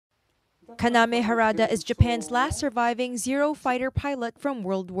Kaname Harada is Japan's last surviving Zero fighter pilot from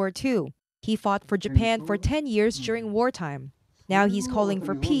World War II. He fought for Japan for 10 years during wartime. Now he's calling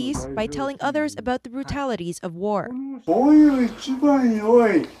for peace by telling others about the brutalities of war. こういう一番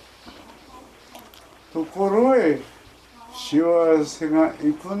弱いところへ幸せが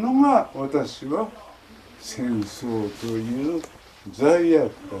いくのが私は戦争という罪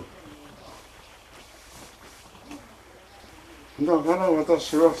悪だ。だから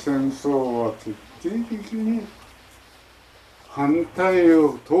私は戦争は徹底的に反対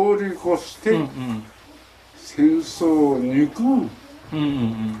を通り越して戦争を憎む。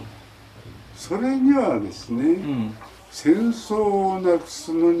それにはですね、戦争をなく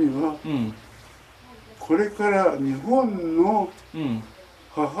すのには、これから日本の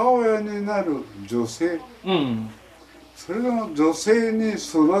母親になる女性、それの女性に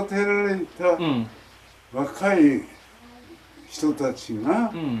育てられた若い人たちが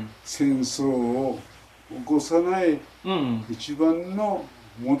戦争を起こさない一番の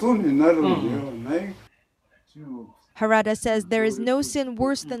元になるのではない。Harada says there is no sin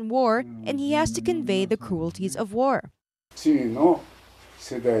worse than war, and he has to convey the cruelties of war. 次の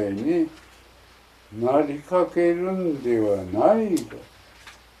世代になりかけるんではないか。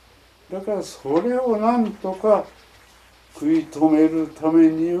だからそれをなんとか食い止めるため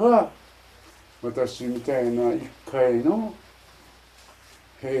には、私みたいな一回の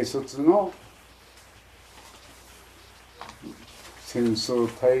兵卒の戦争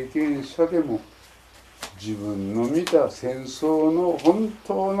体験者でも自分の見た戦争の本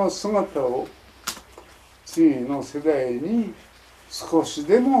当の姿を次の世代に少し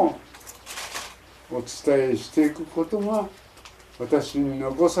でもお伝えしていくことが私に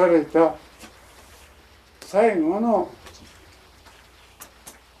残された最後の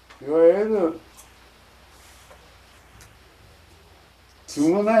いわゆる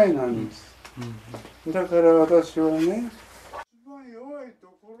償いなんです。だから私はね、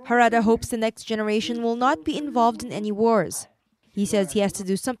Harada hopes the next generation will not be involved in any wars. He says he has to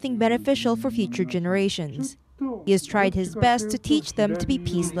do something beneficial for future generations. He has tried his best to teach them to be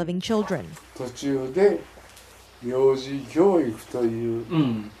peace-loving children. 途中で幼児教育という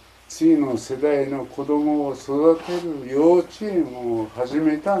次の世代の子供を育てる幼稚園を始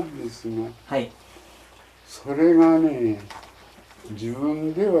めたんですが、それがね、自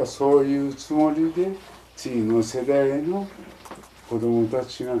分ではそういうつもりで次の世代の子供た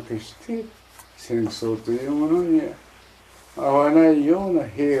ちが決して戦争というものに合わないような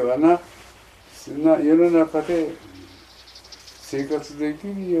平和な世の中で生活でき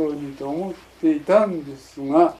るようにと思っていたんですが、